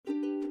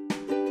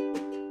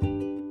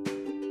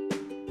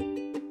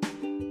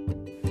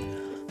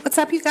What's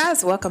up, you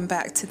guys? Welcome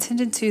back to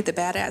Tending to the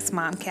Badass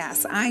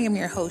Momcast. I am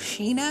your host,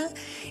 Sheena,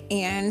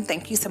 and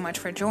thank you so much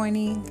for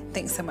joining.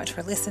 Thanks so much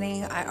for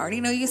listening. I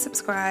already know you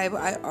subscribe.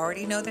 I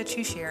already know that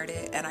you shared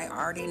it, and I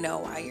already know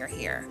why you're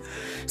here.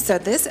 So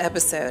this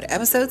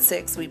episode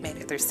 6, we made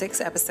it through 6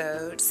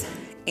 episodes,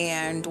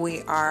 and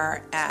we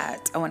are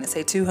at, I want to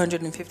say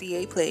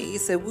 258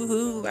 plays, so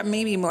woohoo,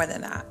 maybe more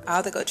than that. I'll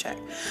have to go check.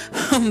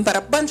 But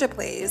a bunch of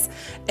plays.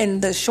 In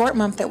the short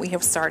month that we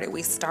have started,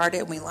 we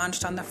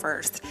launched on the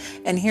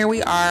 1st, and here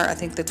we are, I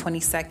think the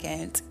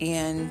 22nd,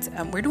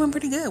 and we're doing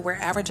pretty good. We're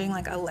averaging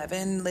like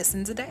 11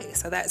 listens a day,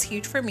 so that's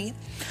huge for me.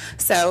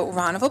 So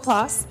round of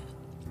applause.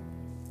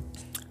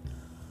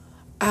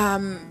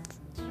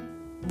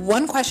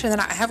 One question that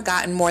I have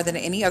gotten more than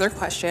any other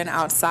question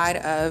outside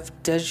of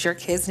does your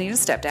kids need a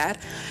stepdad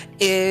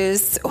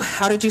is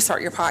how did you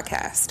start your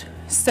podcast?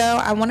 So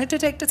I wanted to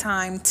take the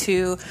time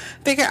to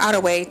figure out a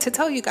way to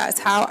tell you guys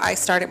how I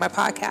started my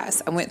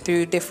podcast. I went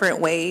through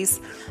different ways.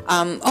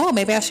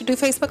 Maybe I should do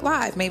Facebook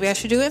Live. Maybe I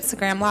should do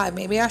Instagram Live.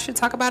 Maybe I should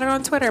talk about it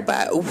on Twitter,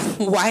 but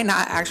why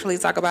not actually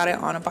talk about it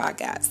on a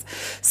podcast?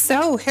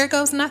 So here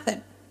goes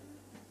nothing.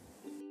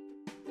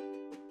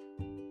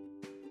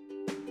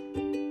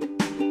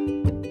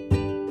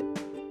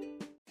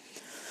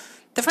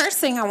 The first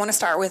thing I want to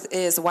start with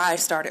is why I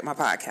started my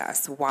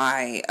podcast.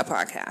 Why a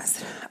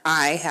podcast?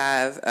 I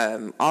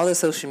have all the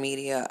social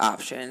media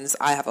options.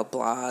 I have a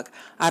blog.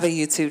 I have a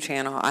YouTube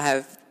channel. I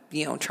have,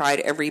 tried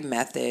every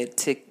method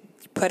to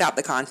put out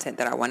the content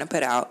that I want to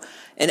put out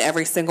in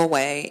every single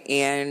way.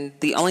 And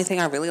the only thing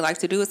I really like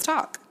to do is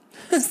talk.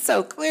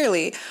 So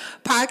clearly,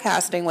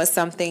 podcasting was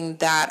something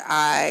that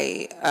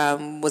I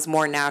was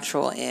more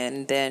natural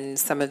in than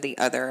some of the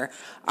other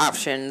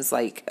options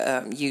like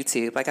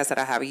YouTube. Like I said,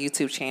 I have a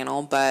YouTube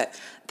channel, but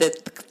the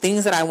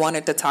things that I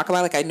wanted to talk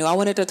about, like I knew I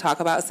wanted to talk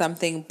about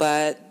something,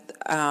 but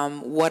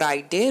what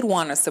I did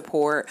want to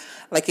support,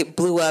 like it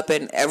blew up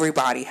and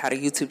everybody had a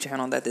YouTube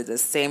channel that did the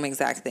same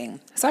exact thing.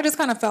 So I just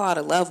kind of fell out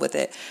of love with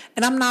it.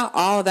 And I'm not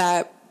all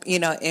that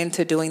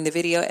into doing the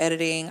video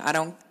editing.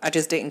 I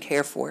just didn't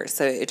care for it.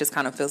 So it just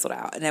kind of fizzled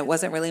out. And it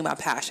wasn't really my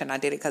passion. I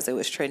did it because it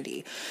was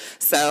trendy.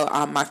 So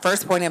my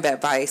first point of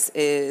advice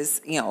is,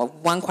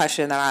 one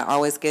question that I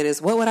always get is,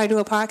 what would I do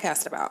a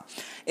podcast about?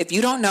 If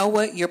you don't know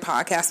what your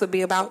podcast would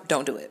be about,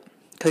 don't do it.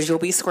 Because you'll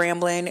be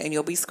scrambling and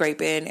you'll be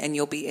scraping and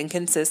you'll be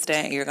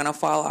inconsistent and you're going to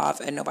fall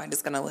off and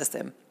nobody's going to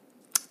listen.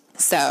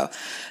 So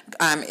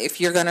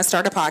if you're going to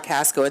start a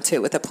podcast, go into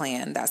it with a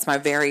plan. That's my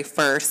very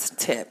first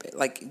tip.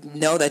 Like,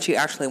 know that you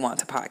actually want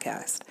to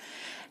podcast.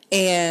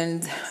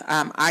 And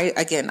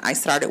I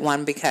started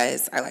one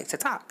because I like to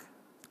talk.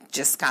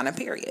 Just kind of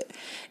period.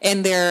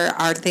 And there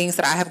are things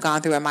that I have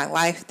gone through in my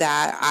life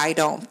that I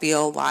don't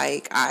feel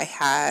like I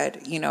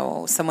had,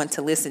 someone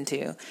to listen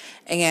to.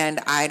 And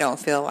I don't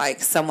feel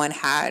like someone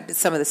had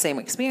some of the same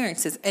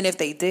experiences. And if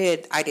they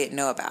did, I didn't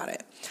know about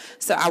it.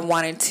 So I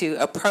wanted to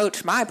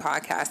approach my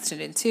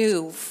podcasting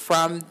too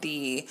from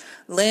the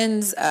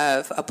lens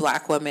of a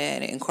Black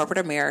woman in corporate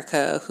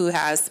America who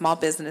has small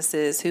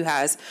businesses, who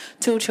has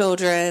 2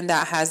 children,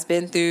 that has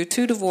been through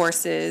 2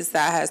 divorces,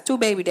 that has 2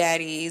 baby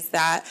daddies,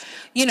 that,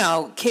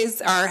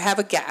 kids have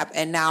a gap.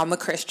 And now I'm a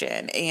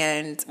Christian.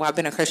 And I've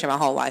been a Christian my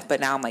whole life,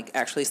 but now I'm like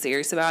actually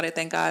serious about it.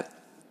 Thank God.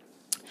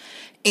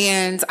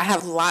 And I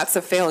have lots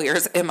of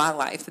failures in my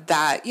life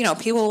that,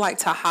 people like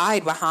to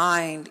hide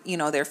behind,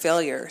 their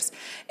failures.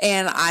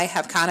 And I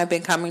have kind of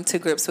been coming to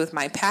grips with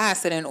my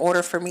past. And in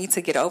order for me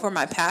to get over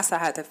my past, I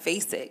had to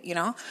face it,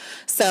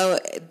 So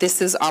this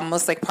is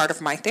almost like part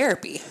of my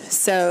therapy.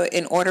 So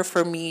in order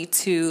for me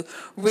to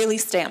really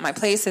stamp my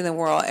place in the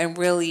world and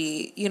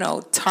really,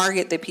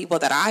 target the people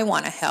that I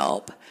want to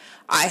help,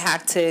 I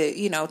had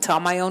to, tell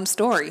my own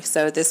story.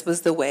 So this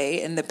was the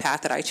way and the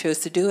path that I chose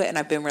to do it, and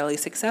I've been really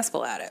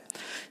successful at it.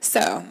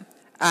 So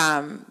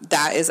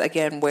that is,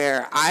 again,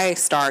 where I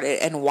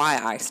started and why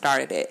I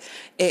started it.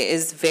 It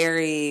is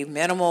very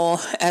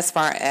minimal as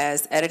far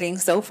as editing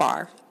so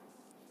far.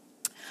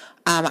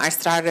 I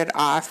started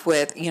off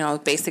with,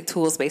 basic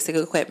tools, basic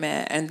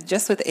equipment, and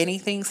just with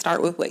anything,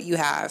 start with what you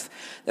have.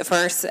 The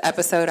first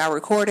episode I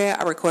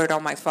recorded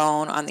on my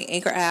phone on the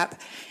Anchor app,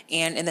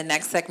 and in the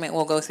next segment,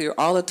 we'll go through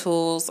all the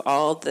tools,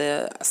 all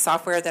the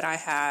software that I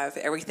have,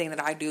 everything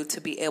that I do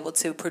to be able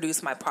to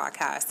produce my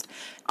podcast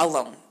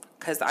alone.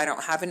 Because I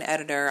don't have an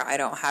editor, I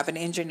don't have an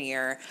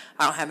engineer,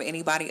 I don't have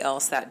anybody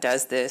else that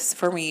does this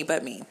for me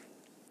but me.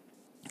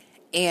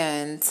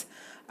 And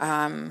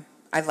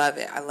I love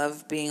it. I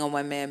love being a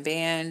one-man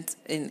band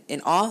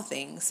in all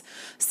things.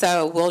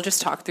 So we'll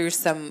just talk through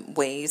some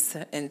ways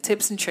and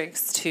tips and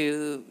tricks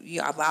to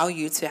allow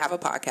you to have a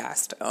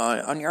podcast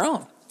on your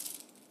own.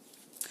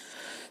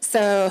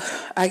 So,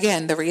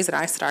 again, the reason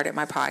I started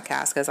my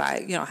podcast, because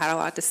I, had a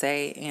lot to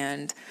say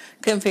and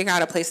couldn't figure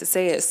out a place to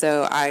say it.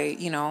 So I,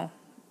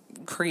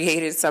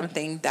 created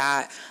something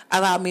that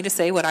allowed me to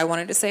say what I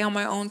wanted to say on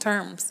my own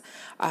terms.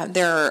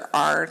 There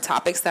are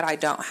topics that I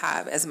don't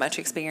have as much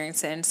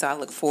experience in, so I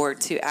look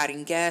forward to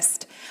adding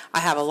guests. I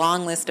have a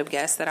long list of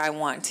guests that I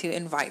want to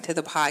invite to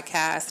the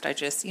podcast. I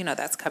just,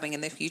 that's coming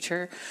in the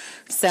future.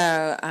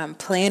 So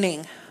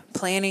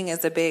planning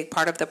is a big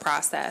part of the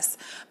process.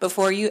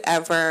 Before you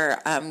ever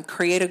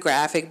create a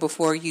graphic,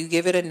 before you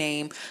give it a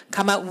name,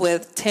 come up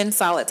with 10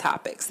 solid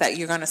topics that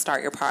you're going to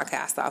start your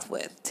podcast off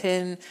with.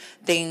 10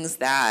 things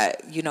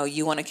that,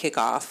 you want to kick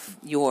off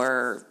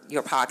your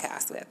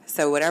podcast with.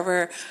 So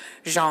whatever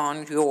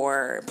genre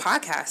your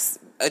podcast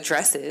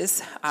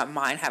addresses,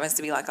 mine happens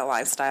to be like a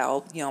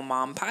lifestyle,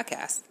 mom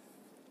podcast.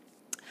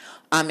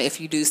 If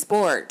you do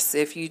sports,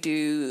 if you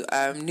do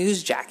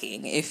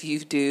newsjacking, if you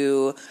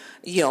do,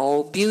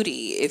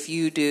 beauty, if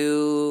you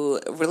do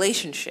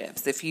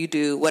relationships, if you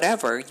do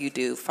whatever you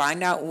do,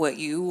 find out what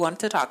you want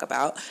to talk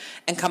about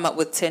and come up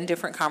with 10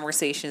 different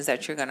conversations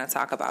that you're going to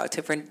talk about,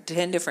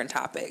 10 different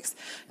topics.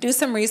 Do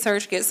some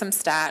research, get some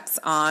stats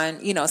on,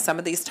 some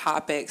of these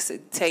topics.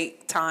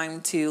 Take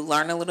time to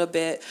learn a little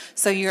bit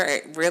so you're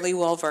really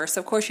well versed.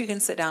 Of course, you can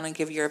sit down and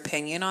give your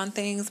opinion on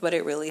things, but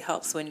it really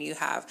helps when you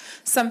have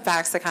some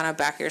facts to kind of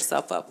back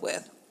yourself up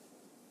with.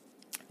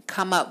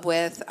 Come up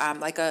with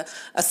like a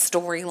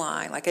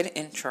storyline, like an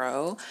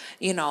intro,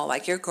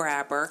 like your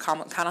grabber,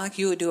 kind of like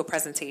you would do a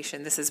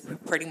presentation. This is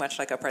pretty much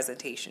like a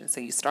presentation.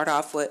 So you start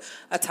off with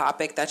a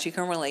topic that you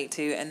can relate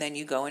to, and then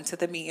you go into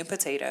the meat and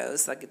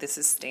potatoes. Like this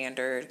is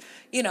standard,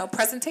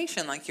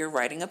 presentation, like you're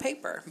writing a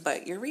paper,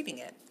 but you're reading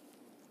it.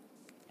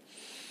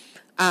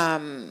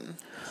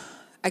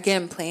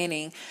 Again,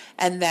 planning.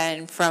 And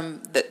then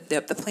from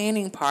the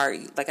planning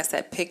part, like I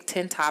said, pick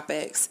 10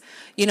 topics,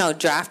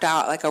 draft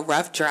out like a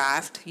rough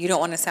draft. You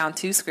don't want to sound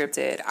too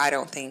scripted. I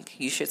don't think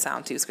you should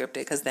sound too scripted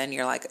because then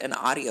you're like an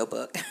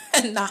audiobook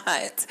and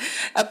not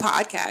a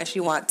podcast.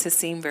 You want to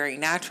seem very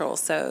natural.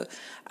 So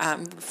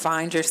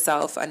find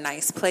yourself a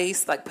nice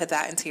place, like put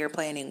that into your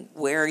planning.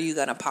 Where are you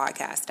going to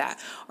podcast at?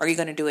 Are you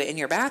going to do it in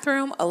your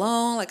bathroom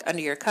alone, like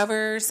under your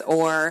covers,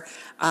 or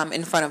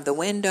in front of the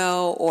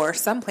window, or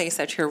someplace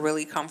that you're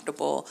really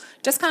comfortable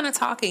just kind of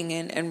talking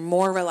and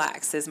more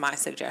relaxed is my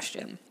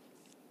suggestion.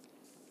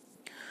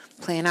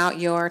 Plan out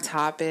your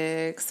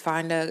topics,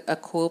 find a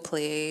cool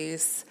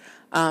place,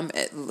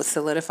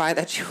 solidify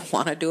that you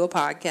want to do a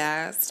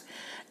podcast,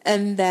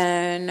 and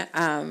then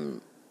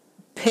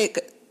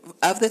pick,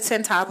 of the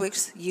 10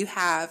 topics you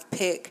have,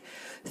 pick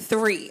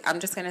 3. I'm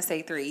just going to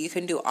say 3. You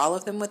can do all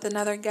of them with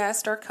another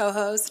guest or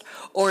co-host,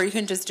 or you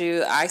can just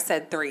do, I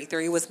said 3.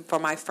 3 was for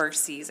my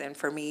first season.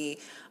 For me,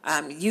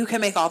 you can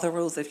make all the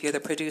rules if you're the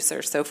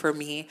producer. So for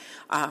me,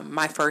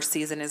 my first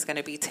season is going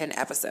to be 10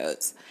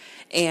 episodes.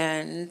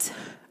 And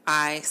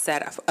I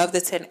said of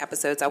the 10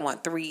 episodes, I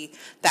want 3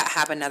 that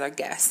have another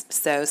guest.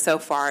 So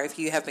far, if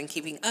you have been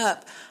keeping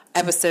up,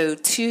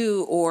 episode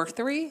 2 or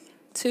 3,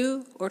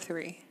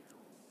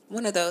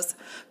 one of those,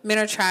 Men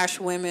Are Trash,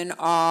 Women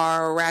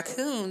Are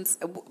Raccoons,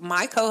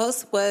 my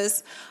co-host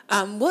was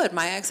Wood,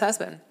 my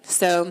ex-husband.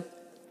 So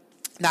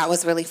that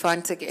was really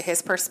fun to get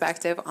his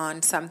perspective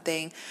on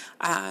something,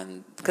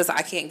 because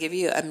I can't give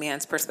you a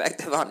man's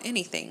perspective on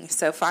anything.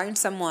 So find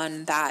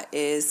someone that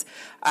is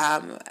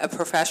a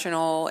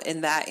professional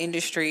in that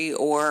industry,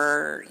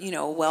 or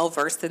well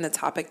versed in the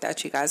topic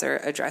that you guys are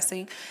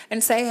addressing,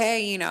 and say,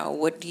 hey,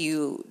 what do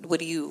you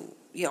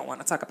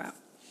want to talk about?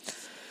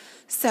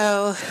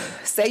 So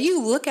say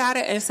you look at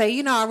it and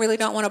say, I really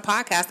don't want a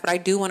podcast, but I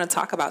do want to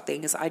talk about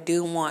things. I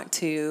do want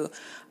to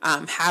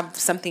have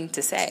something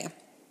to say.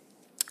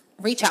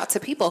 Reach out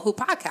to people who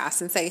podcast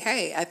and say,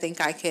 hey, I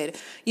think I could,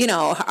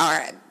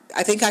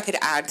 I think I could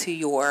add to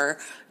your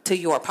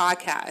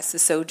podcast.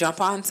 So jump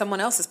on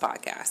someone else's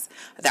podcast.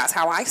 That's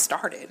how I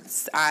started.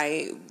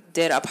 I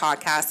did a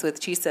podcast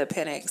with Chisa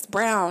Penix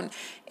Brown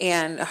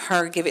and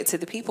her Give It to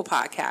the People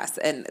podcast.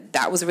 And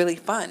that was really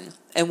fun.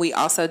 And we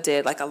also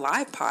did like a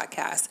live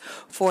podcast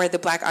for the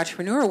Black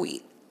Entrepreneur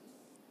Week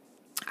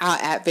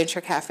out at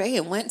Venture Cafe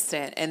in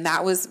Winston, and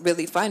that was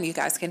really fun. You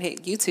guys can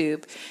hit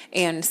YouTube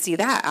and see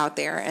that out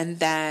there. And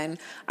then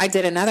I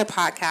did another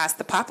podcast,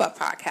 the Pop-Up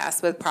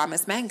Podcast with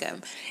Promise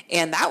Mangum,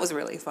 and that was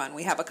really fun.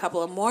 We have a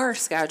couple of more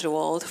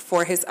scheduled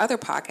for his other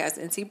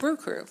podcast, NC Brew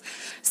Crew.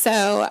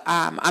 So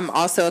I'm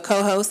also a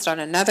co-host on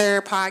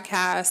another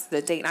podcast,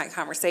 the Date Night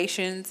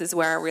Conversations is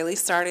where I really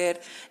started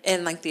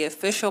in like the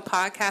official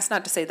podcast.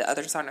 Not to say the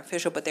others aren't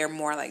official, but they're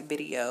more like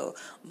video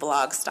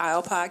vlog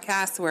style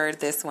podcasts, where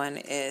this one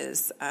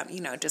is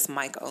just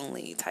mic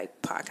only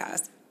type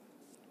podcast.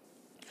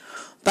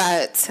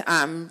 But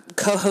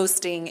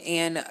co-hosting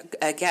and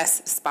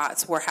guest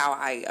spots were how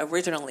I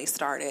originally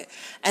started.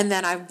 And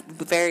then I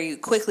very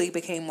quickly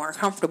became more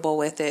comfortable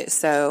with it.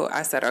 So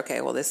I said,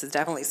 okay, well, this is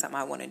definitely something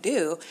I want to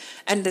do.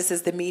 And this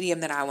is the medium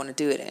that I want to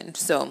do it in.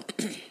 So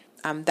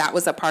that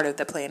was a part of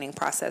the planning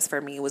process for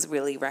me, was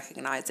really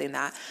recognizing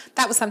that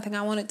that was something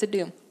I wanted to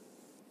do.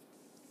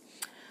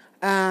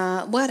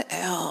 What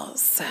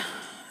else?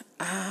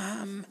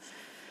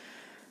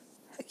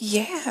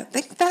 Yeah, I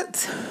think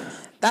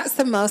that's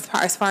the most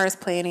part as far as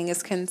planning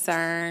is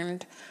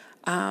concerned.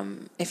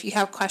 If you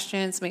have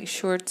questions, make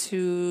sure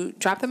to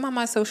drop them on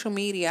my social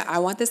media. I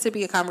want this to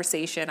be a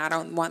conversation. I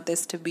don't want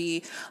this to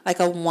be like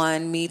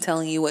me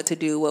telling you what to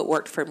do, what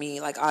worked for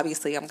me. Like,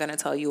 obviously, I'm going to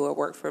tell you what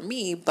worked for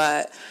me,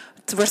 but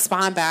to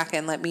respond back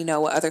and let me know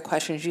what other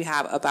questions you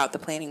have about the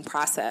planning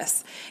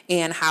process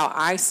and how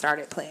I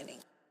started planning.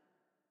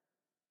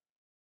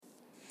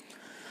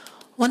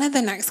 One of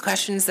the next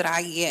questions that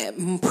I get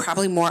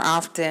probably more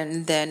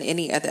often than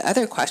any of the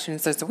other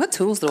questions is, what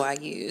tools do I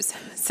use?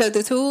 So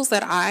the tools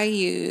that I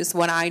use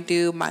when I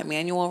do my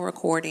manual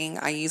recording,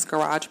 I use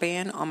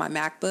GarageBand on my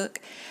MacBook,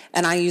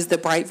 and I use the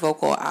Bright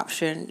Vocal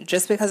option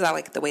just because I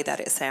like the way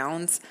that it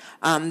sounds.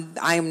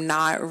 I'm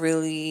not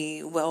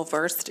really well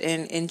versed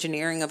in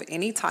engineering of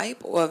any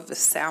type of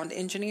sound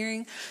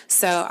engineering,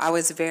 so I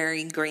was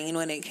very green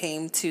when it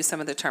came to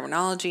some of the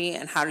terminology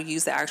and how to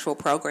use the actual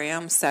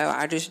program. So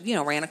I just,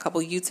 ran a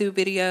couple YouTube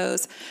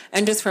videos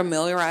and just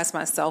familiarized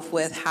myself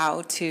with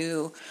how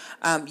to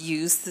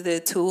use the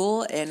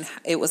tool, and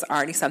it was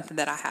already something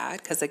that I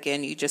had because,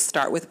 again, you just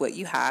start with what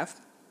you have.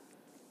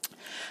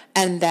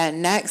 And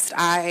then next,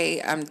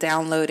 I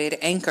downloaded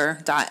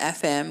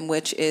Anchor.fm,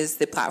 which is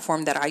the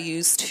platform that I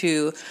use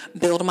to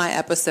build my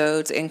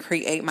episodes and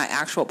create my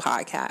actual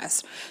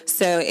podcast.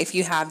 So if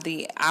you have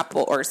the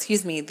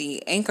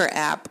the Anchor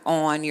app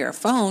on your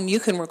phone, you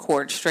can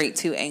record straight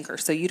to Anchor.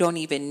 So you don't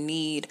even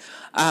need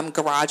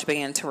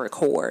GarageBand to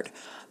record.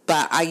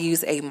 But I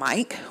use a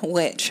mic,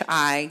 which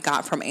I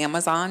got from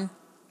Amazon.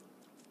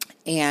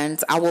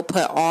 And I will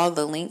put all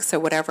the links or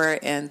whatever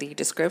in the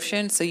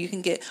description so you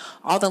can get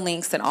all the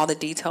links and all the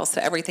details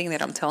to everything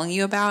that I'm telling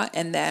you about.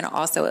 And then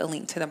also a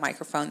link to the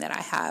microphone that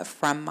I have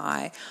from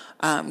my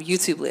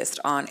YouTube list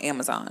on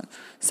Amazon.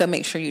 So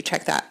make sure you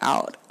check that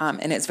out.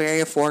 And it's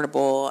very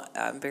affordable,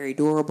 very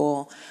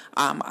durable.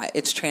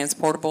 It's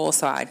transportable,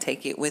 so I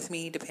take it with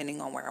me depending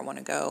on where I want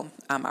to go.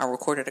 I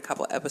recorded a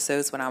couple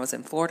episodes when I was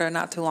in Florida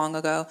not too long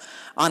ago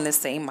on the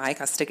same mic.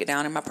 I stick it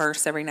down in my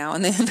purse every now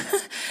and then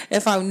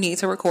if I need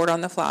to record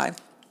on the fly.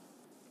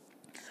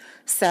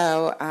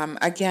 So,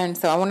 again,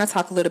 I want to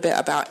talk a little bit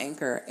about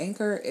Anchor.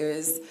 Anchor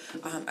is,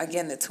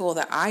 again, the tool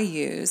that I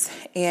use,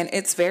 and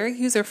it's very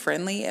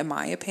user-friendly, in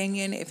my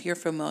opinion, if you're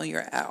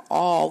familiar at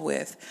all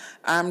with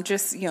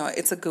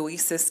it's a GUI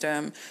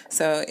system.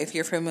 So if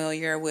you're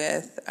familiar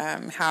with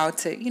how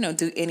to,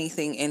 do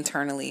anything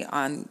internally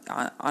on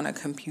a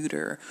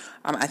computer,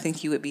 I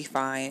think you would be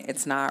fine.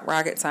 It's not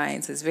rocket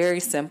science. It's very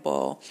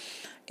simple.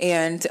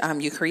 And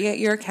you create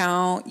your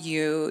account,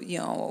 you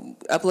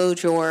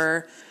upload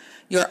your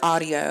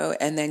audio,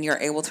 and then you're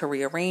able to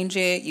rearrange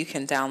it. You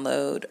can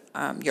download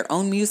your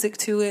own music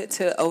to it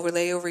to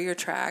overlay over your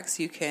tracks.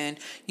 You can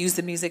use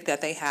the music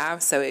that they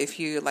have. So if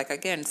you,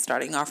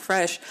 starting off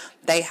fresh,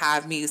 they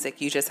have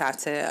music. You just have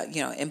to,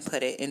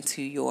 input it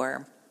into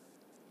your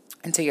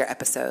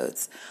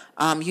episodes.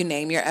 You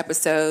name your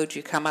episode.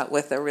 You come up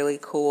with a really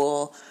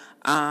cool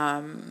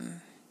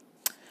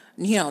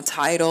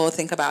title.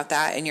 Think about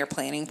that in your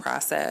planning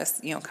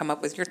process. Come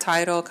up with your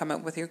title, come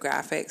up with your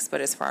graphics.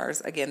 But as far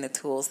as, again, the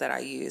tools that I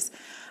use,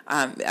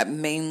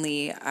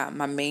 mainly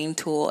my main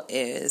tool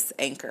is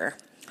Anchor.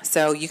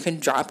 So you can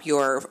drop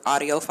your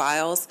audio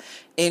files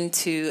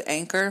into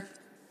Anchor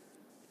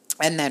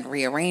and then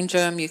rearrange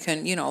them. You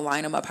can,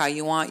 line them up how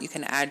you want. You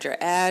can add your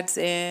ads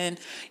in.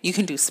 You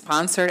can do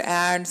sponsored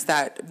ads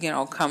that,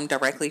 come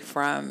directly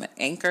from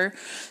Anchor.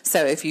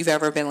 So if you've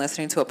ever been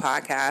listening to a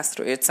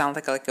podcast, or it sounds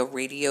like a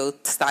radio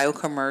style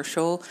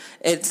commercial,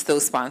 it's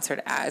those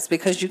sponsored ads,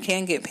 because you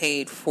can get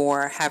paid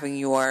for having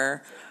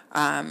your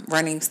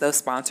running those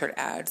sponsored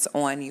ads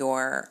on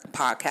your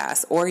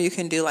podcast. Or you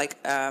can do like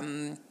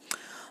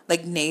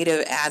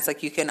native ads,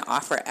 like you can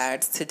offer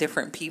ads to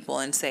different people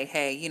and say,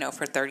 hey,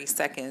 for 30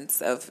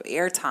 seconds of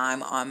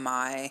airtime on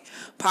my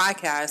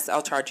podcast,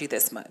 I'll charge you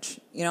this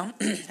much,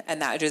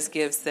 and that just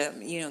gives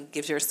them,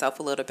 gives yourself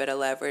a little bit of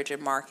leverage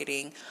in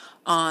marketing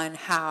on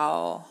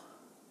how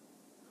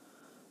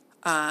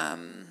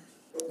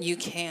you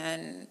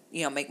can,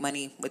 make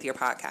money with your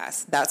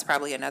podcast. That's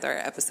probably another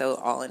episode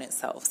all in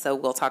itself. So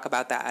we'll talk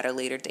about that at a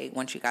later date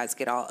once you guys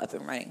get all up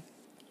and running.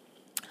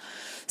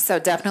 So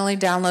definitely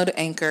download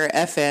Anchor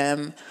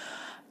FM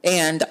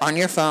and on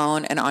your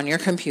phone and on your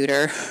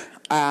computer.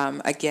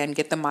 Again,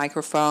 get the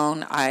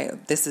microphone.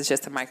 This is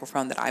just a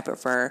microphone that I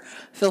prefer.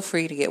 Feel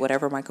free to get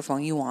whatever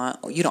microphone you want.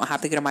 You don't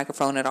have to get a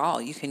microphone at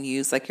all. You can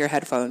use your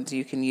headphones.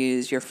 You can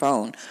use your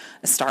phone.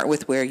 Start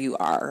with where you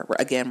are.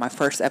 Again, my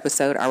first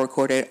episode I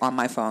recorded on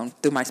my phone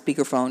through my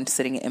speakerphone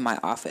sitting in my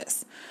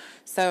office.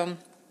 So,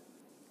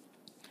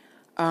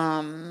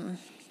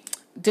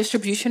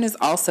 distribution is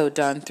also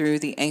done through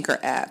the Anchor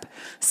app.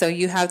 So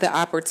you have the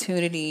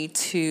opportunity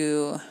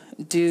to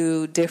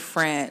do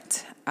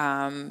different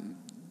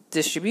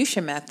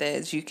distribution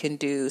methods. You can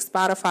do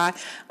Spotify.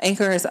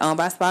 Anchor is owned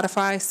by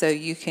Spotify, so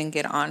you can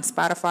get on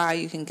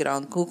Spotify. You can get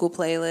on Google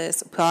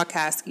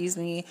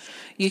Podcast.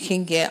 You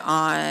can get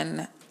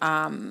on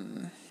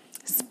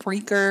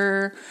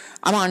Spreaker.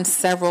 I'm on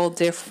several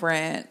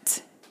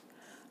different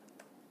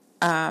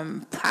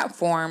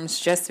platforms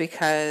just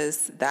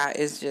because that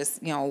is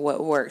just,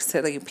 what works. So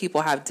like,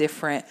 people have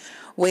different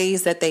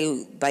ways that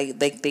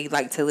they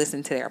like to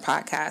listen to their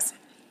podcast,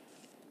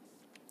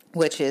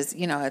 which is,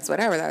 it's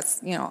whatever,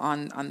 that's,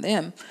 on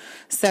them.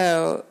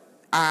 So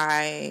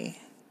I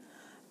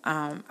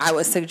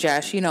would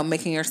suggest,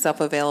 making yourself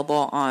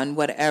available on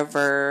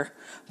whatever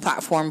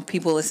platform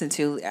people listen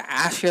to.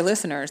 Ask your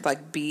listeners,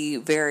 like, be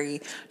very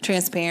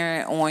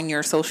transparent on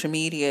your social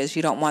medias.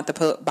 You don't want the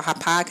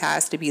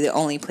podcast to be the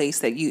only place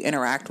that you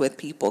interact with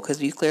people, because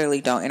you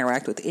clearly don't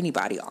interact with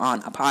anybody on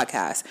a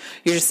podcast.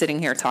 You're just sitting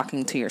here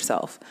talking to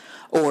yourself,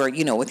 or,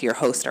 with your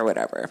host or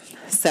whatever.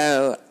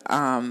 So,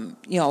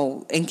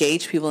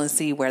 engage people and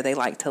see where they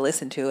like to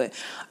listen to it.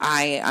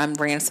 I'm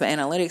ran some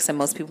analytics, and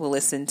most people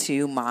listen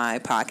to my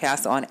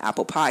podcast on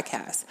Apple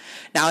Podcasts.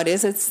 Now, it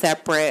is a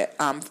separate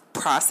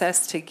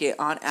process to get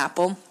on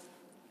Apple.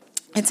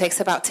 It takes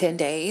about 10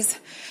 days,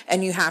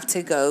 and you have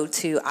to go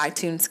to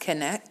iTunes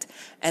Connect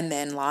and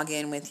then log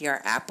in with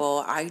your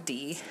Apple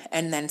ID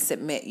and then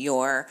submit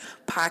your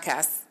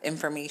podcast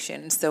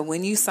information. So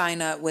when you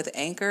sign up with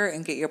Anchor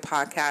and get your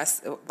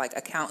podcast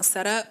account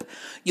set up,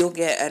 you'll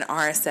get an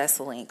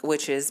RSS link,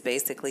 which is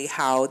basically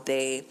how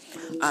they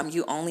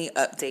you only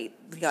update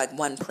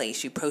one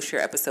place. You post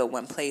your episode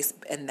one place,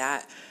 and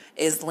that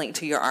is linked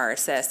to your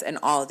RSS, and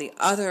all the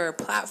other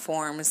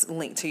platforms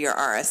link to your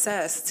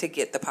RSS to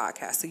get the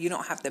podcast. So you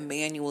don't have to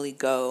manually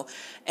go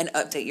and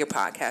update your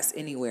podcast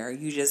anywhere.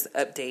 You just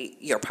update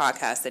your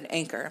podcast in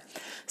Anchor.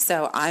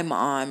 So I'm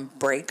on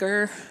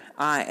Breaker.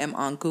 I am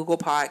on Google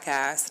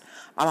Podcast.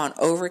 I'm on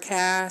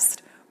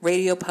Overcast,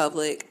 Radio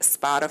Public,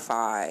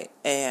 Spotify,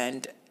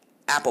 and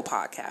Apple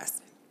Podcasts.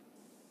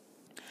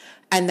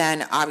 And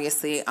then,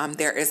 obviously,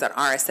 there is an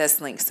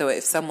RSS link. So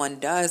if someone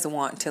does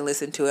want to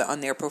listen to it on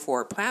their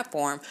preferred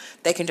platform,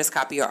 they can just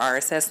copy your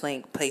RSS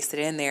link, place it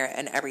in there,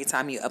 and every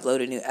time you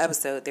upload a new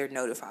episode, they're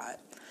notified.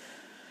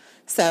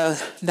 So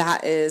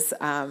that is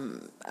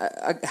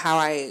how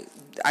I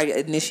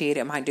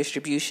initiated my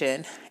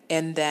distribution.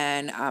 And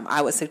then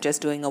I would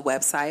suggest doing a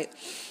website.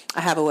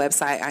 I have a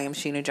website,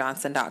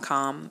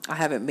 iamsheenajohnson.com. I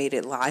haven't made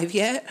it live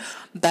yet,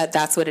 but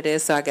that's what it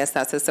is. So I guess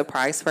that's a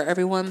surprise for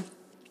everyone.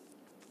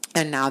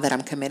 And now that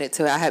I'm committed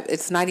to it,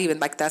 it's not even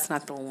that's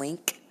not the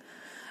link.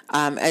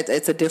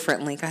 It's a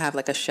different link. I have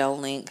a shell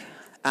link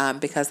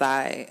because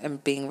I am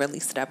being really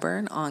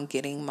stubborn on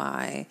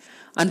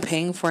I'm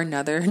paying for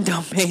another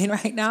domain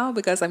right now,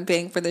 because I'm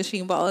paying for the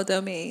Sheenballa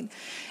domain.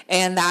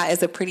 And that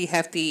is a pretty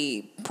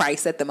hefty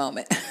price at the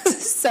moment.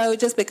 So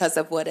just because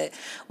of what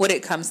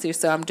it comes to.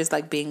 So I'm just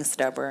being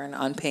stubborn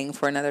on paying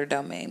for another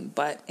domain.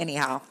 But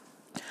anyhow,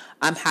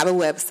 have a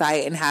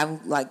website and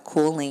have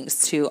cool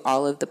links to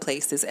all of the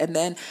places, and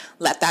then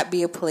let that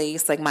be a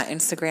place. My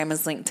Instagram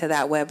is linked to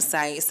that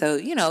website, so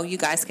you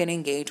guys can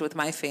engage with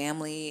my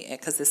family,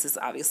 because this is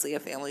obviously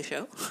a family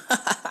show.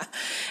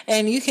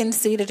 And you can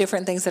see the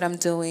different things that I'm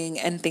doing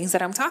and things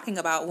that I'm talking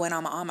about when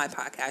I'm on my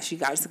podcast. You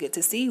guys get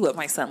to see what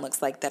my son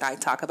looks like that I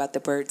talk about the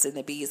birds and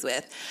the bees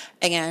with,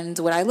 and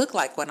what I look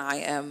like when I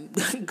am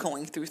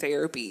going through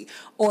therapy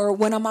or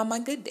when I'm on my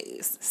good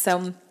days.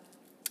 So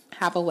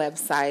have a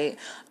website,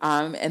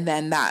 and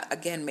then that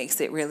again makes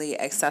it really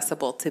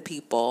accessible to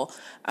people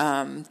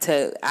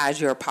to add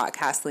your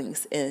podcast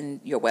links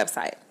in your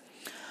website.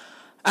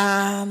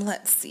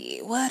 Let's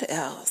see, what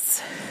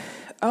else?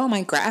 Oh,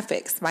 my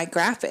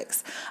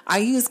graphics. I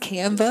use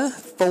Canva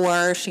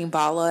for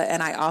Sheenballa,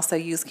 and I also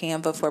use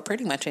Canva for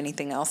pretty much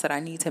anything else that I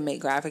need to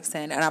make graphics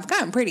in, and I've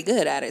gotten pretty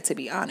good at it, to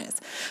be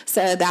honest.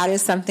 So that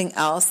is something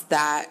else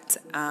that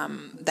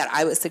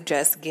I would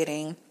suggest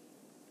getting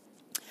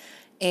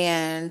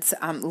and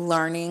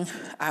learning.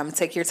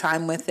 Take your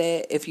time with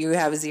it. If you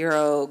have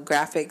zero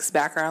graphics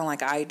background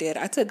like I did,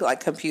 I took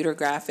computer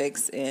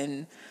graphics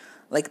in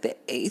the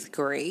 8th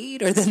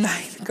grade or the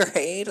 9th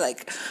grade,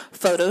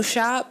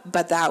 Photoshop,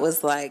 but that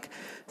was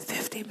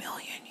 50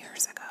 million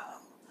years ago.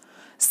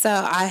 So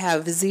I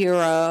have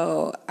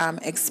zero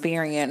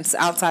experience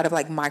outside of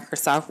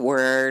Microsoft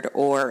Word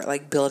or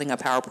building a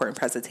PowerPoint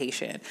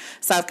presentation.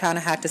 So I've kind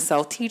of had to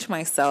self-teach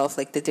myself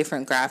the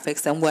different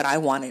graphics and what I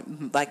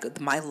wanted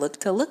my look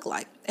to look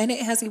like. And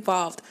it has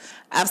evolved.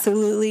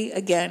 Absolutely.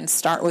 Again,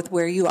 start with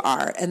where you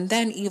are and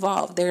then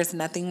evolve. There's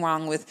nothing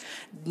wrong with,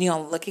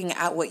 looking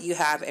at what you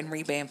have and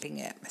revamping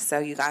it. So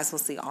you guys will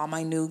see all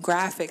my new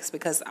graphics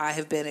because I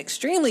have been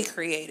extremely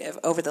creative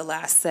over the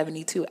last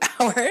 72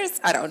 hours.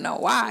 I don't know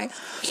why,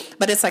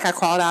 but it's I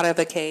crawled out of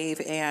a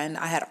cave and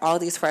I had all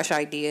these fresh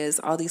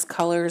ideas, all these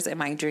colors in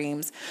my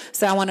dreams.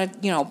 So I want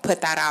to,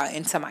 put that out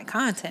into my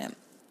content.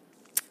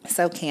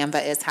 So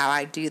Canva is how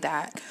I do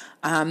that.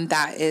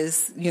 That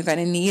is, you're going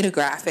to need a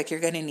graphic.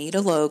 You're going to need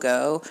a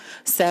logo.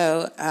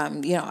 So,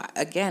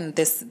 again,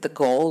 the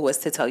goal was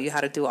to tell you how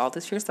to do all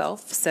this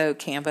yourself. So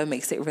Canva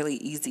makes it really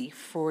easy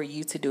for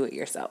you to do it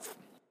yourself.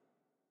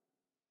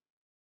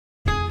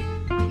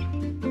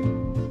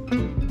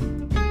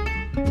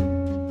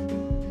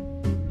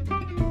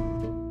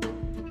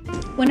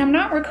 When I'm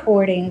not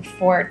recording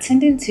for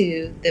Tending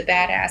to the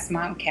Badass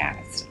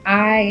Momcast,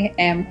 I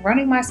am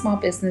running my small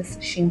business,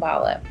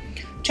 Sheenballa.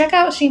 Check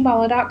out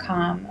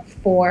SheenBala.com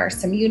for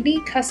some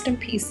unique custom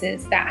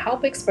pieces that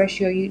help express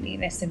your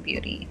uniqueness and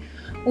beauty.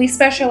 We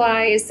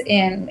specialize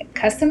in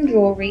custom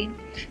jewelry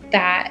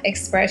that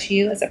express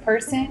you as a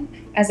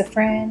person, as a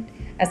friend,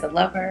 as a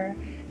lover,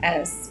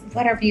 as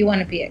whatever you want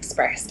to be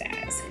expressed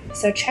as.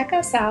 So check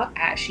us out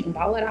at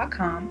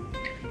SheenBala.com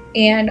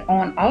and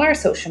on all our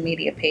social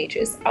media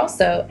pages,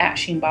 also at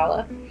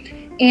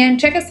SheenBala. And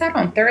check us out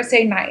on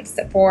Thursday nights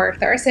for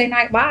Thursday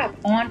Night Live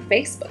on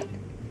Facebook.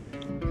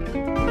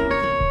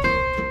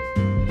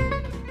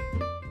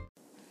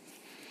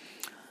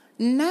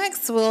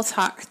 Next, we'll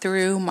talk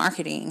through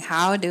marketing.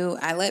 How do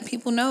I let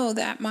people know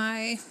that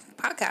my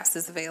podcast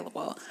is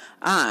available?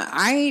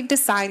 I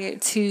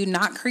decided to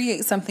not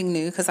create something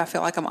new because I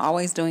feel like I'm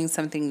always doing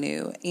something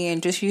new,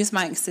 and just use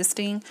my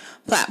existing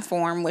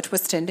platform, which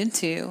was Tended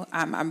To.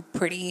 I'm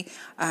pretty,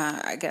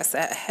 I guess,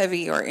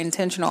 heavy or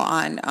intentional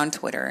on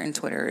Twitter, and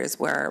Twitter is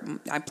where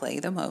I play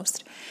the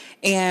most.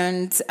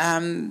 And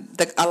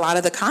a lot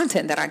of the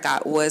content that I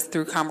got was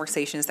through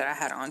conversations that I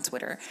had on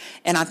Twitter.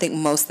 And I think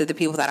most of the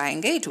people that I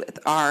engage with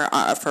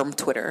are from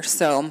Twitter.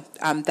 So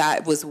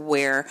that was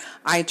where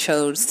I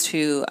chose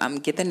to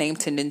get the name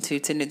Tended To.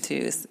 Tended To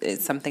is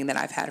something that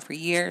I've had for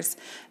years,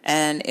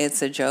 and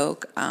it's a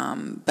joke.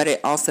 But it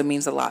also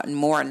means a lot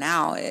more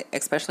now,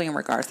 especially in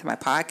regards to my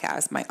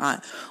podcast. My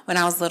aunt, when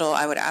I was little,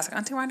 I would ask,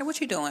 Auntie Rhonda, what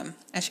you doing?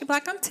 And she'd be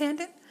like, I'm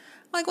tending.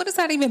 Like, what does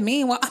that even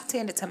mean? Well, I'm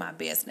tending to my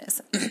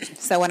business.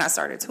 So when I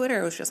started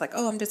Twitter, it was just like,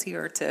 oh, I'm just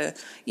here to,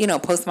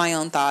 post my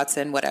own thoughts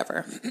and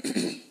whatever.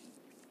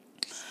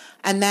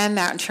 And then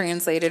that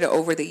translated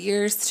over the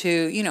years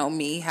to,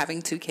 me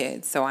having 2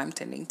 kids. So I'm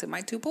tending to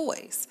my 2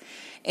 boys.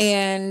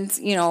 And,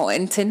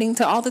 and tending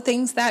to all the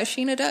things that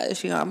Sheena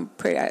does.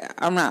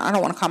 I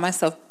don't want to call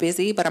myself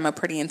busy, but I'm a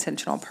pretty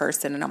intentional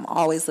person, and I'm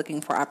always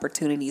looking for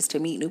opportunities to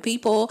meet new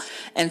people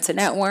and to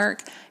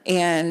network.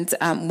 And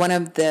one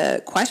of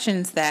the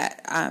questions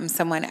that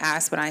someone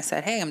asked when I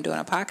said, hey, I'm doing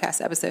a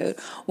podcast episode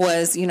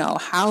was,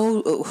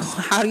 how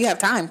do you have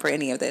time for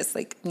any of this?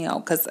 Like,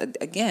 because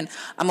again,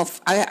 I'm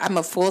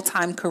a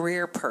full-time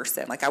career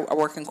person. Like, I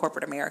work in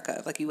corporate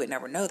America. Like, you would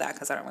never know that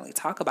because I don't really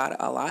talk about it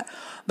a lot,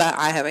 but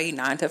I have a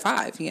 9 to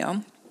 5,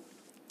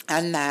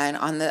 and then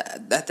on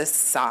the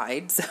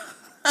sides,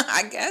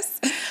 I guess,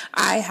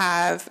 I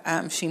have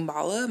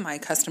SheenBala, my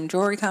custom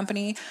jewelry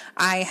company.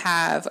 I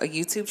have a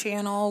YouTube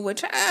channel,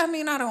 which I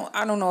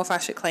don't know if I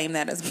should claim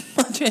that as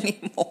much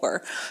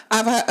anymore.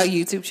 I have a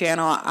YouTube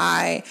channel.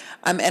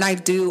 And I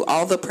do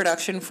all the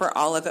production for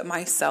all of it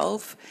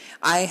myself.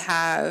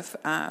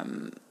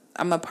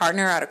 I'm a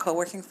partner at a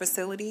co-working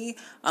facility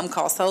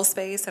called Soul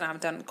Space, and I've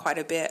done quite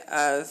a bit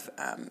of,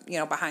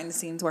 behind the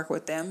scenes work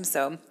with them.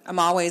 So I'm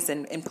always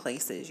in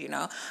places,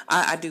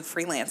 I do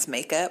freelance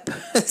makeup.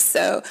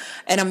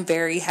 And I'm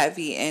very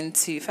heavy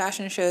into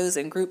fashion shows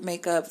and group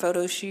makeup,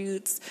 photo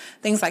shoots,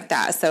 things like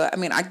that. So,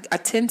 I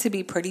tend to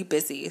be pretty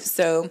busy.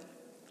 So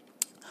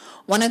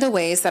one of the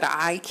ways that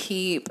I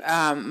keep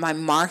my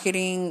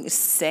marketing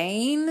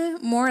sane,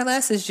 more or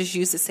less, is just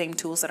use the same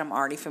tools that I'm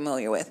already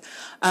familiar with.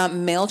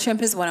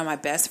 MailChimp is one of my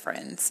best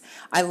friends.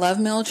 I love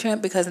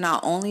MailChimp because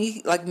not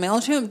only,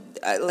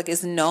 MailChimp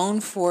is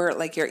known for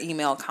your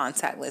email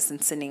contact list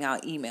and sending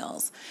out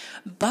emails,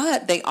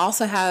 but they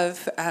also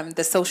have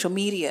the social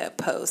media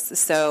posts.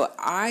 So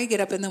I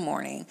get up in the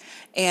morning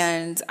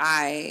and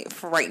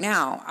for right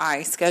now,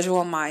 I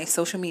schedule my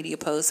social media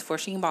posts for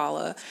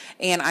SheenBala,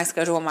 and I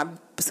schedule my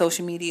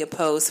social media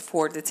posts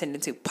for the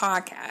Tended To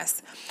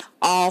podcast,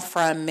 all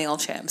from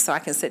MailChimp. So I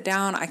can sit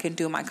down, I can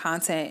do my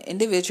content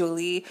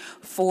individually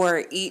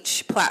for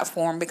each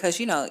platform because,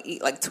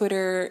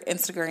 Twitter,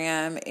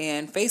 Instagram,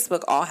 and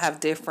Facebook all have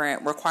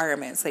different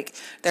requirements. Like,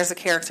 there's a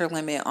character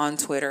limit on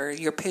Twitter.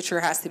 Your picture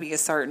has to be a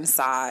certain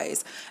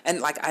size.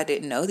 And, I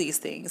didn't know these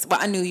things. Well,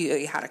 I knew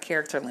you had a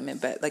character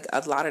limit, but,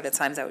 a lot of the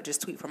times I would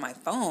just tweet from my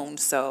phone.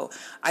 So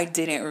I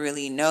didn't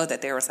really know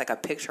that there was, a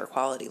picture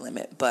quality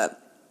limit.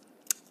 But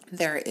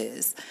there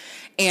is.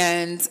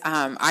 And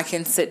I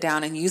can sit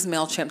down and use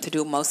MailChimp to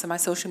do most of my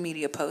social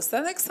media posts.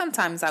 So,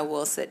 sometimes I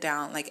will sit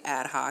down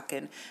ad hoc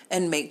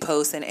and make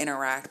posts and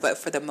interact. But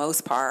for the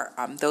most part,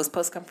 those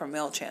posts come from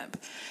MailChimp.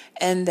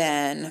 And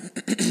then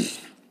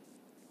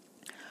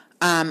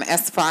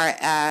as far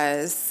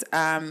as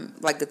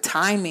the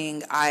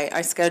timing,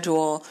 I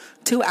schedule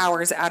 2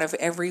 hours out of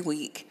every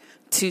week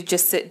to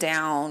just sit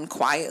down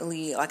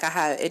quietly.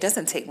 It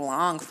doesn't take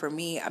long for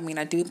me.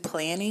 I do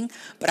planning,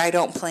 but I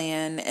don't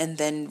plan and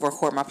then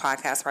record my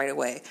podcast right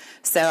away.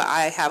 So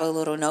I have a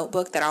little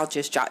notebook that I'll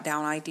just jot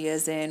down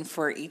ideas in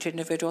for each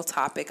individual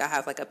topic. I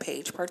have a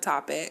page per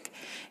topic.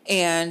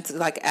 And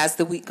as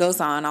the week goes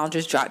on, I'll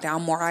just jot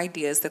down more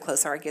ideas the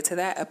closer I get to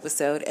that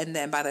episode. And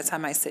then by the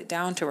time I sit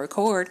down to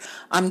record,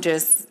 I'm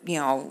just,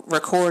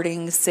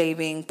 recording,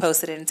 saving,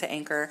 post it into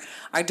Anchor.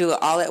 I do it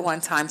all at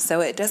one time.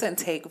 So it doesn't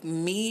take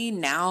me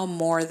now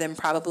more than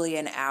probably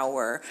an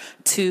hour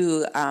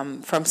to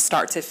from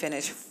start to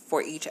finish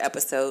for each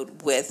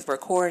episode with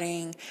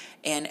recording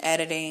and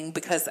editing,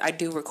 because I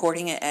do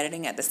recording and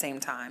editing at the same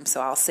time.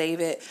 So I'll save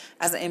it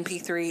as an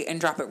MP3 and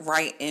drop it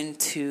right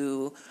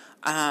into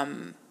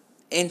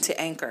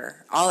into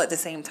Anchor all at the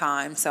same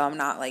time. So I'm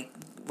not like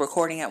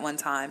recording at one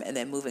time and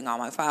then moving all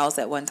my files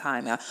at one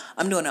time.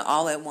 I'm doing it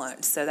all at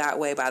once. So that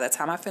way, by the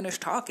time I finish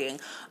talking,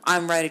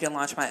 I'm ready to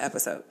launch my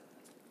episode.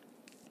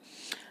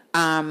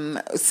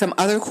 Some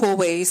other cool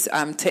ways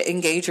to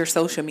engage your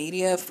social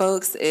media,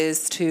 folks,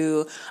 is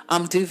to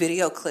do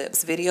video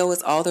clips. Video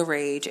is all the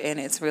rage, and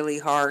it's really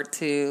hard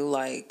to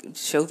like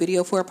show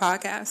video for a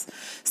podcast.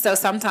 So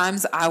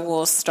sometimes I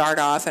will start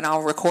off and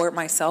I'll record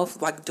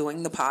myself like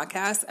doing the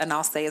podcast, and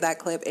I'll save that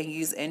clip and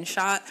use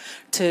InShot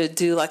to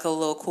do like a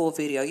little cool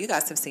video. You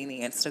guys have seen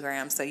the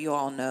Instagram, so you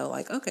all know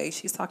like, okay,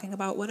 she's talking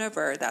about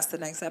whatever. That's the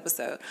next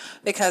episode,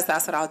 because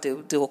that's what I'll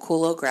do. Do a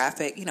cool little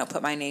graphic,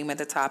 put my name at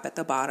the top, at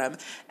the bottom.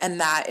 And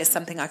that is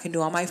something I can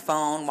do on my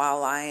phone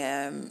while I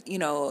am,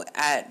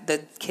 at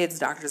the kids'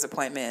 doctor's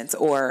appointments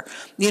or,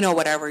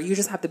 whatever. You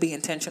just have to be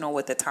intentional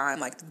with the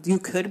time. Like, you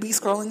could be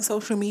scrolling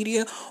social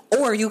media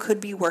or you could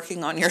be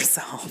working on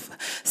yourself.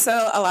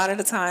 So a lot of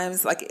the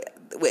times, like,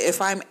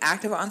 if I'm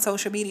active on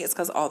social media, it's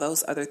because all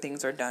those other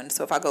things are done.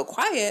 So if I go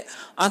quiet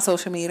on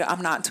social media,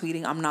 I'm not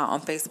tweeting, I'm not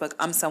on Facebook,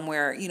 I'm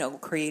somewhere,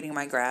 creating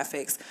my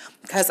graphics,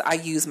 because I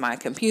use my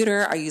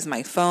computer, I use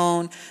my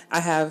phone. I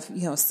have,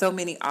 so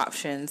many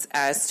options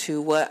as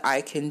to what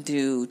I can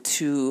do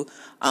to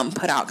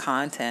put out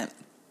content.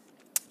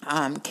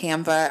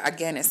 Canva,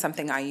 again, is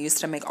something I use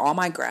to make all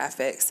my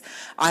graphics.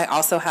 I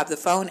also have the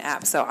phone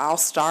app, so I'll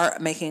start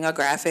making a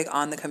graphic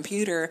on the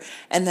computer,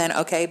 and then,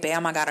 okay,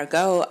 bam, I gotta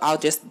go. I'll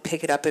just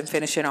pick it up and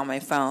finish it on my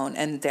phone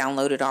and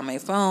download it on my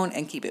phone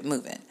and keep it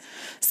moving.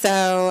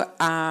 So,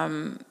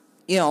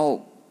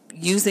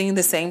 using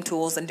the same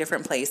tools in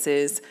different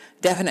places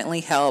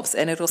definitely helps,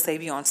 and it'll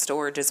save you on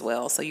storage as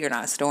well. So you're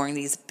not storing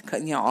these,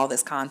 all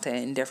this content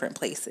in different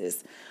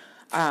places.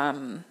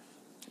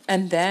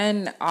 And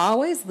then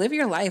always live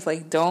your life.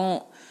 Like,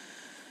 don't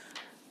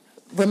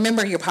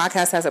remember your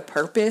podcast has a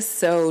purpose.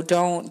 So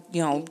don't,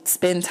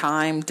 spend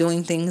time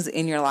doing things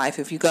in your life.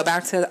 If you go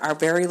back to our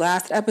very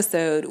last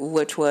episode,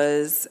 which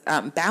was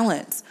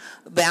balance,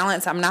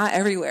 I'm not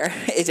everywhere.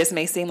 It just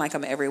may seem like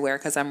I'm everywhere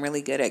because I'm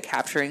really good at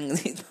capturing,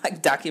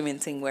 like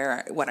documenting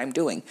what I'm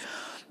doing.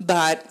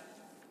 But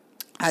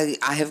I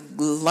have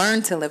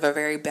learned to live a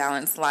very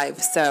balanced life,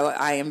 so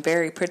I am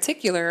very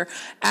particular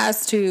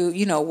as to,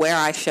 where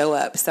I show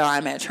up. So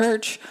I'm at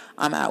church,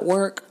 I'm at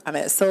work, I'm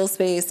at Soul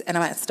Space, and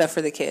I'm at Stuff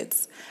for the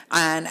Kids.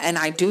 And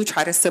I do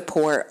try to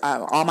support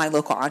all my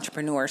local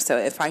entrepreneurs. So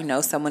if I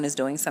know someone is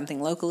doing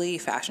something locally,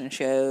 fashion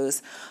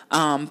shows,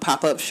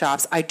 pop-up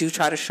shops, I do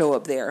try to show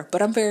up there.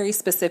 But I'm very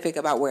specific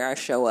about where I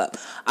show up.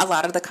 A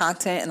lot of the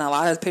content and a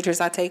lot of the pictures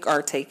I take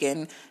are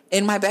taken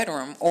in my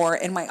bedroom or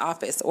in my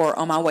office or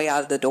on my way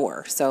out of the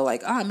door. So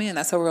like, oh man,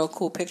 that's a real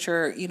cool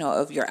picture,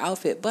 of your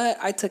outfit. But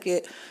I took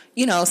it,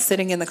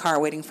 sitting in the car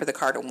waiting for the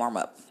car to warm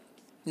up.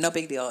 No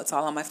big deal. It's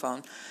all on my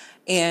phone.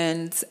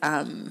 And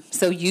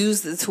so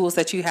use the tools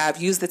that you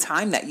have, use the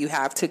time that you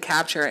have to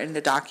capture and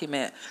to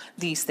document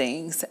these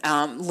things.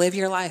 Live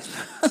your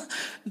life.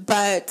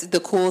 But the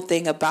cool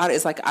thing about it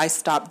is, like, I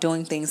stopped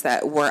doing things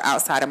that were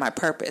outside of my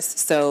purpose.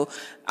 So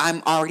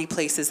I'm already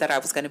places that I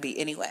was going to be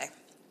anyway.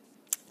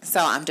 So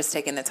I'm just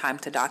taking the time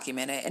to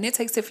document it. And it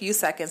takes a few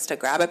seconds to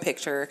grab a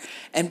picture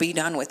and be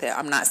done with it.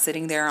 I'm not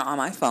sitting there on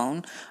my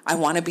phone. I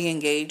want to be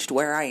engaged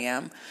where I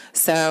am.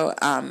 So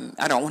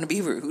I don't want to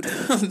be rude.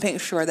 Make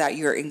sure that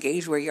you're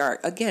engaged where you are.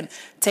 Again,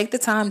 take the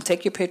time,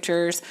 take your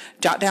pictures,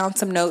 jot down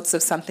some notes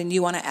of something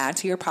you want to add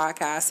to your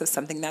podcast, of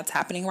something that's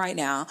happening right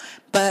now.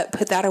 But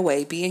put that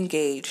away. Be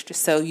engaged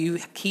so you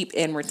keep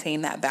and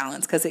retain that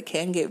balance, because it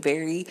can get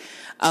very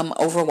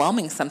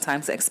overwhelming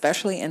sometimes,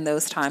 especially in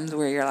those times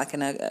where you're like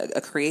in a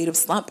creative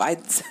slump. I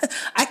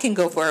can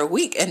go for a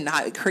week and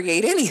not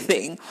create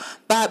anything.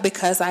 But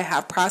because I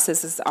have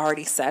processes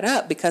already set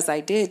up, because I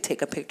did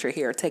take a picture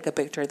here, take a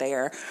picture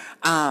there,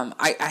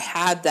 I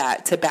had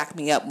that to back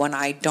me up when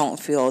I don't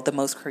feel the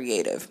most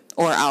creative.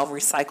 Or I'll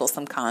recycle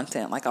some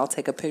content. Like, I'll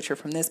take a picture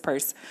from this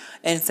person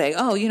and say,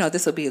 oh,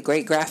 this will be a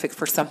great graphic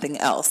for something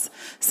else.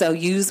 So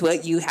use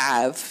what you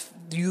have.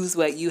 Use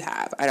what you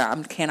have.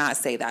 I cannot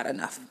say that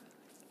enough.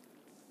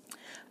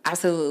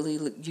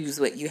 Absolutely use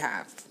what you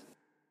have.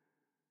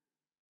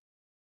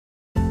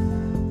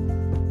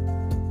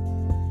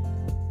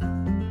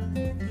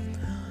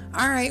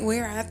 All right,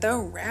 we're at the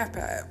wrap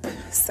up.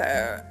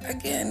 So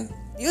again,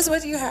 use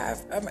what you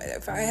have.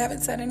 If I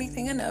haven't said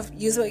anything enough,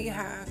 use what you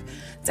have.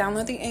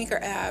 Download the Anchor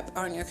app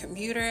on your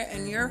computer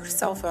and your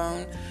cell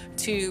phone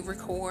to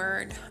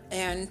record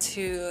and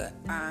to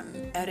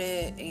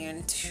edit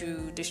and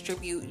to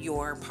distribute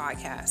your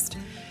podcast.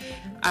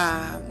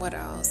 What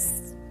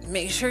else?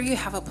 Make sure you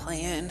have a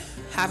plan.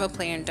 Have a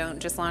plan. Don't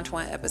just launch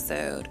one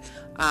episode.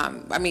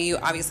 You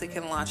obviously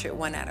can launch it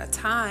one at a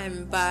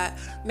time, but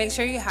make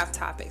sure you have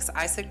topics.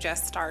 I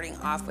suggest starting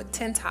off with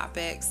 10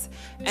 topics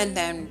and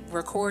then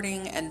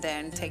recording and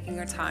then taking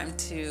your time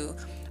to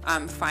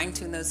fine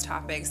tune those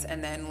topics,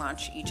 and then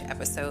launch each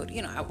episode,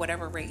 at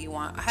whatever rate you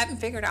want. I haven't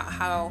figured out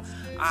how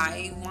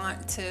I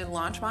want to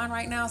launch mine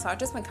right now, so I've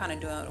just been kind of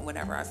doing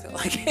whatever I feel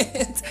like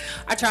it.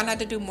 I try not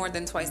to do more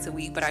than twice a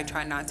week, but I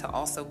try not to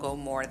also go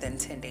more than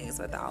 10 days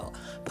without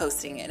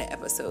posting an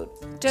episode,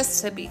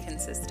 just to be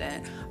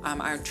consistent.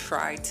 I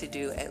try to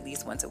do at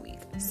least once a week.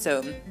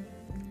 So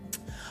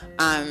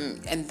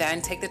and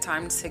then take the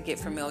time to get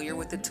familiar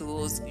with the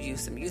tools,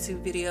 use some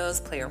YouTube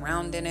videos, play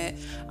around in it.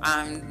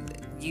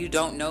 You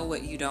don't know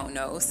what you don't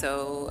know,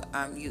 so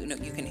you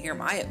can hear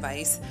my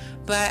advice.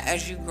 But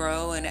as you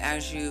grow and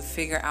as you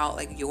figure out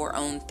like your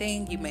own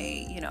thing, you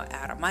may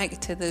add a mic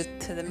to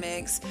the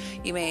mix.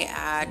 You may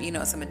add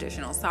some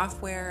additional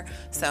software.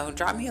 So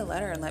drop me a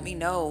letter and let me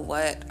know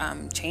what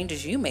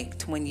changes you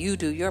make when you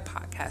do your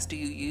podcast. Do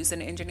you use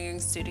an engineering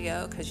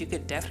studio? Because you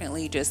could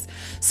definitely just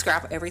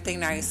scrap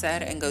everything that I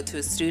said and go to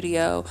a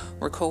studio,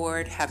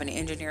 record, have an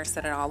engineer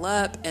set it all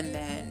up, and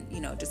then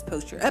just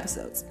post your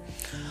episodes.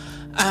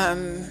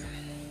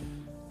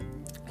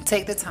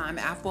 Take the time.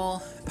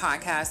 Apple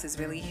Podcast is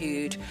really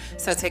huge,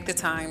 so take the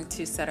time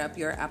to set up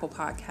your Apple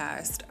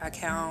Podcast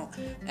account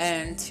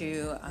and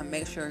to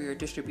make sure your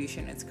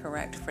distribution is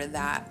correct for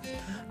that.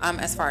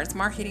 As far as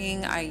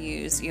marketing, I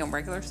use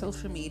regular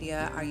social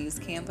media. I use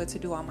Canva to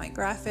do all my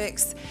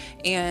graphics,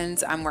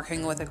 and I'm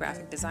working with a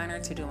graphic designer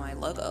to do my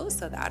logo,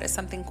 so that is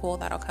something cool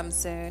that'll come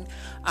soon.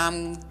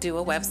 Do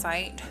a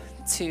website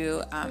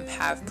to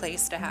have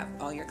place to have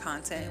all your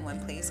content in one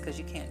place, because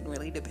you can't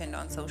really depend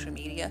on social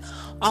media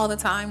all the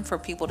time for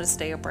people to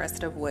stay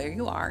abreast of where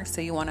you are. So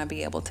you want to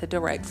be able to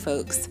direct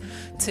folks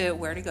to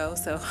where to go.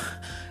 So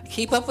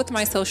keep up with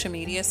my social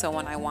media, so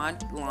when I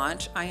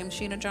launch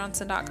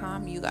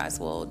IamSheenaJohnson.com, you guys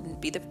will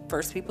be the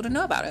first people to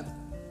know about it.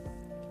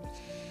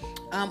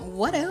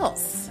 What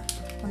else?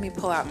 Let me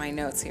pull out my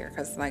notes here,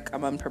 because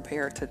I'm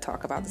unprepared to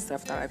talk about the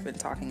stuff that I've been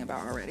talking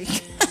about already.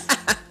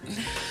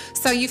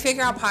 So you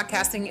figure out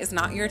podcasting is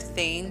not your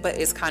thing, but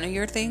it's kind of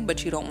your thing,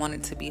 but you don't want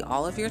it to be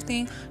all of your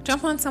thing.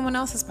 Jump on someone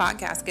else's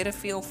podcast, get a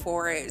feel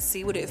for it,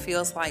 see what it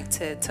feels like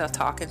to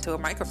talk into a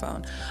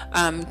microphone,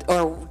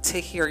 or to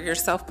hear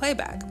yourself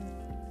playback.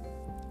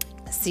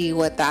 See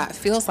what that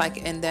feels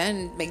like, and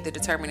then make the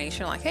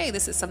determination like, hey,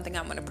 this is something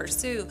I'm going to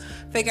pursue.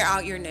 Figure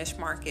out your niche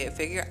market,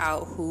 figure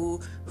out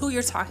who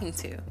you're talking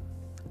to.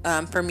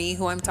 For me,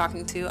 who I'm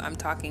talking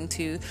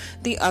to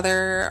the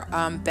other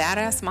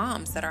badass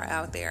moms that are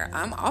out there.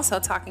 I'm also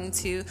talking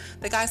to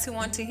the guys who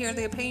want to hear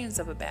the opinions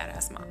of a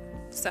badass mom.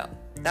 So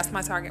that's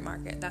my target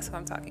market. That's who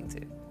I'm talking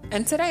to.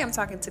 And today I'm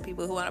talking to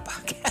people who want a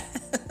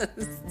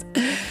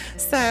podcast.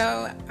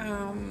 So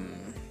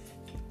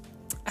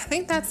I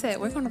think that's it.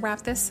 We're going to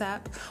wrap this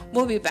up.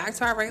 We'll be back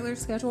to our regular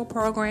scheduled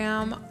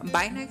program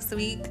by next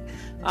week.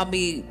 I'll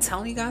be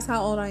telling you guys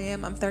how old I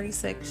am. I'm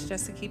 36,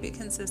 just to keep it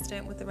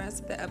consistent with the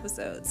rest of the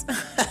episodes.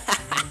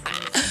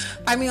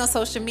 Find me on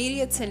social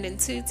media,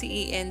 Tendin2,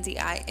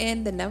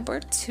 TENDIN, the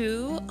number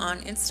 2 on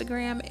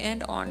Instagram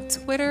and on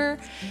Twitter.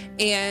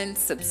 And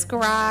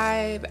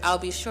subscribe. I'll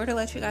be sure to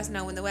let you guys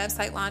know when the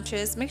website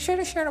launches. Make sure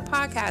to share the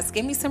podcast.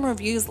 Give me some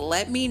reviews.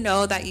 Let me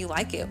know that you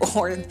like it.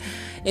 Or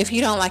if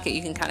you don't like it,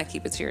 you can kind of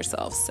keep it to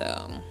yourself. So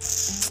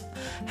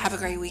have a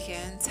great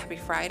weekend. Happy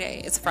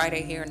Friday. It's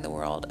Friday here in the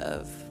world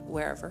of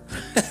wherever.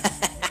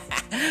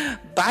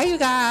 Bye, you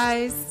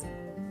guys.